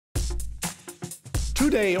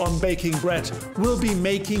Today on Baking Bread, we'll be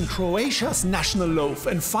making Croatia's national loaf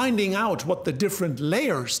and finding out what the different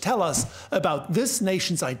layers tell us about this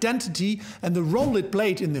nation's identity and the role it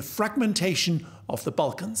played in the fragmentation of the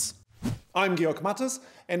Balkans. I'm Georg Matthes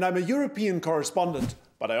and I'm a European correspondent,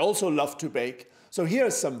 but I also love to bake. So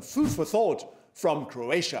here's some food for thought from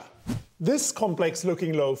Croatia. This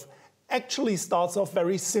complex-looking loaf actually starts off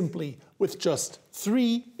very simply with just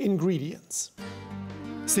 3 ingredients.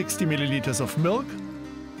 60 milliliters of milk,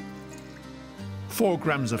 4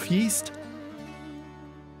 grams of yeast,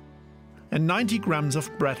 and 90 grams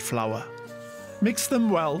of bread flour. Mix them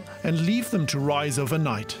well and leave them to rise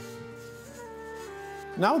overnight.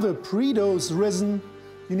 Now the pre-dough's risen,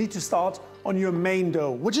 you need to start on your main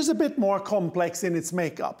dough, which is a bit more complex in its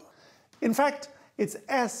makeup. In fact, it's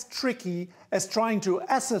as tricky as trying to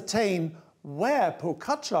ascertain where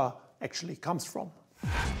Pogača actually comes from.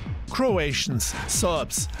 Croatians,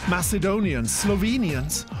 Serbs, Macedonians,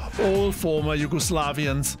 Slovenians, all former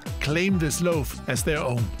Yugoslavians claim this loaf as their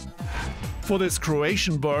own. For this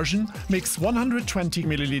Croatian version, mix 120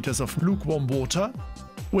 milliliters of lukewarm water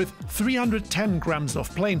with 310 grams of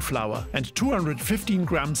plain flour and 215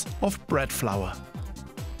 grams of bread flour.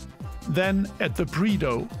 Then add the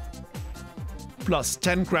pre-dough, plus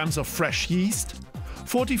 10 grams of fresh yeast,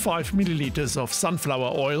 45 milliliters of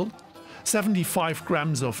sunflower oil, 75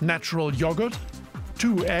 grams of natural yogurt,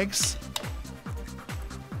 2 eggs,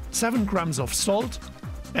 7 grams of salt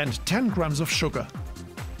and 10 grams of sugar.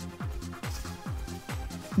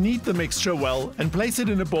 Knead the mixture well and place it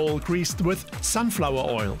in a bowl greased with sunflower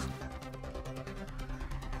oil.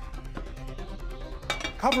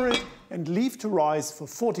 Cover it and leave to rise for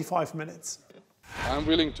 45 minutes. I'm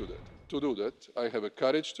willing to do that. I have a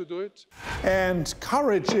courage to do it. And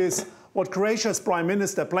courage is what Croatia's Prime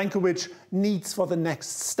Minister Plenković needs for the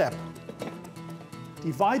next step.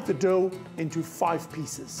 Divide the dough into 5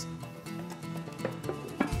 pieces.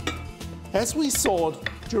 As we saw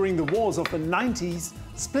during the wars of the 90s,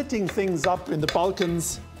 splitting things up in the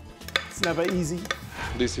Balkans, it's never easy.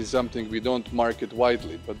 This is something we don't market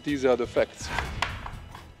widely, but these are the facts.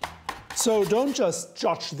 So don't just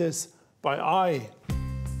judge this by eye.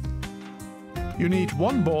 You need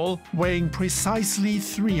 1 ball weighing precisely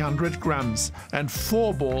 300 grams and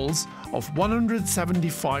 4 balls of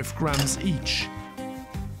 175 grams each.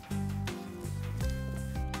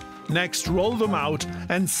 Next, roll them out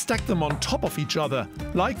and stack them on top of each other,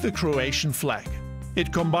 like the Croatian flag.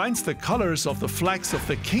 It combines the colors of the flags of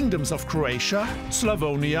the kingdoms of Croatia,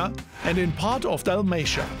 Slavonia, and in part of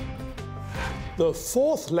Dalmatia. The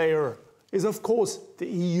 4th layer is, of course, the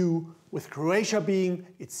EU, with Croatia being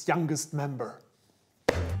its youngest member.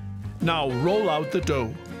 Now roll out the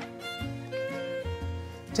dough.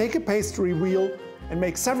 Take a pastry wheel and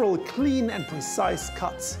make several clean and precise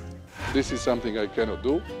cuts. This is something I cannot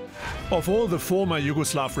do. Of all the former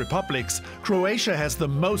Yugoslav republics, Croatia has the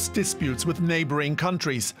most disputes with neighboring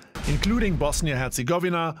countries, including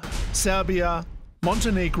Bosnia-Herzegovina, Serbia,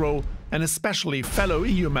 Montenegro, and especially fellow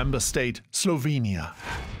EU member state Slovenia.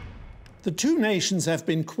 The 2 nations have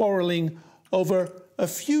been quarreling over a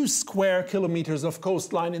few square kilometers of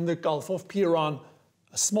coastline in the Gulf of Piran,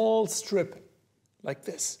 a small strip like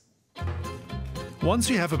this. Once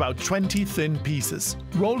you have about 20 thin pieces,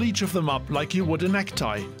 roll each of them up like you would a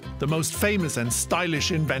necktie, the most famous and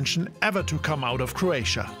stylish invention ever to come out of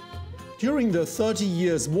Croatia. During the 30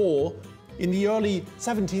 Years' War, in the early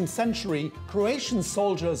 17th century, Croatian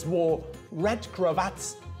soldiers wore red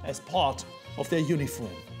cravats as part of their uniform.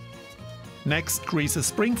 Next, grease a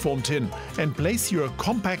springform tin and place your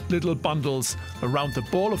compact little bundles around the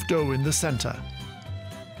ball of dough in the center.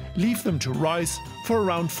 Leave them to rise for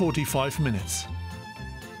around 45 minutes.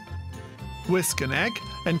 Whisk an egg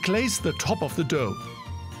and glaze the top of the dough.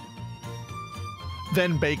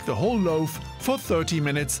 Then bake the whole loaf for 30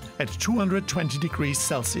 minutes at 220 degrees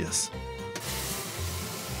Celsius.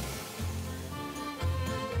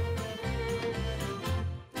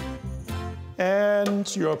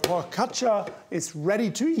 And your Pogača is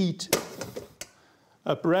ready to eat.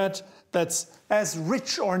 A bread that's as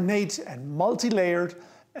rich, ornate and multi-layered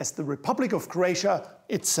as the Republic of Croatia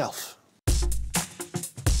itself.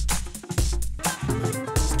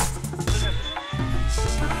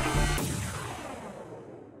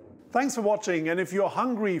 Thanks for watching, and if you're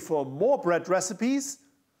hungry for more bread recipes,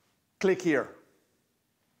 click here.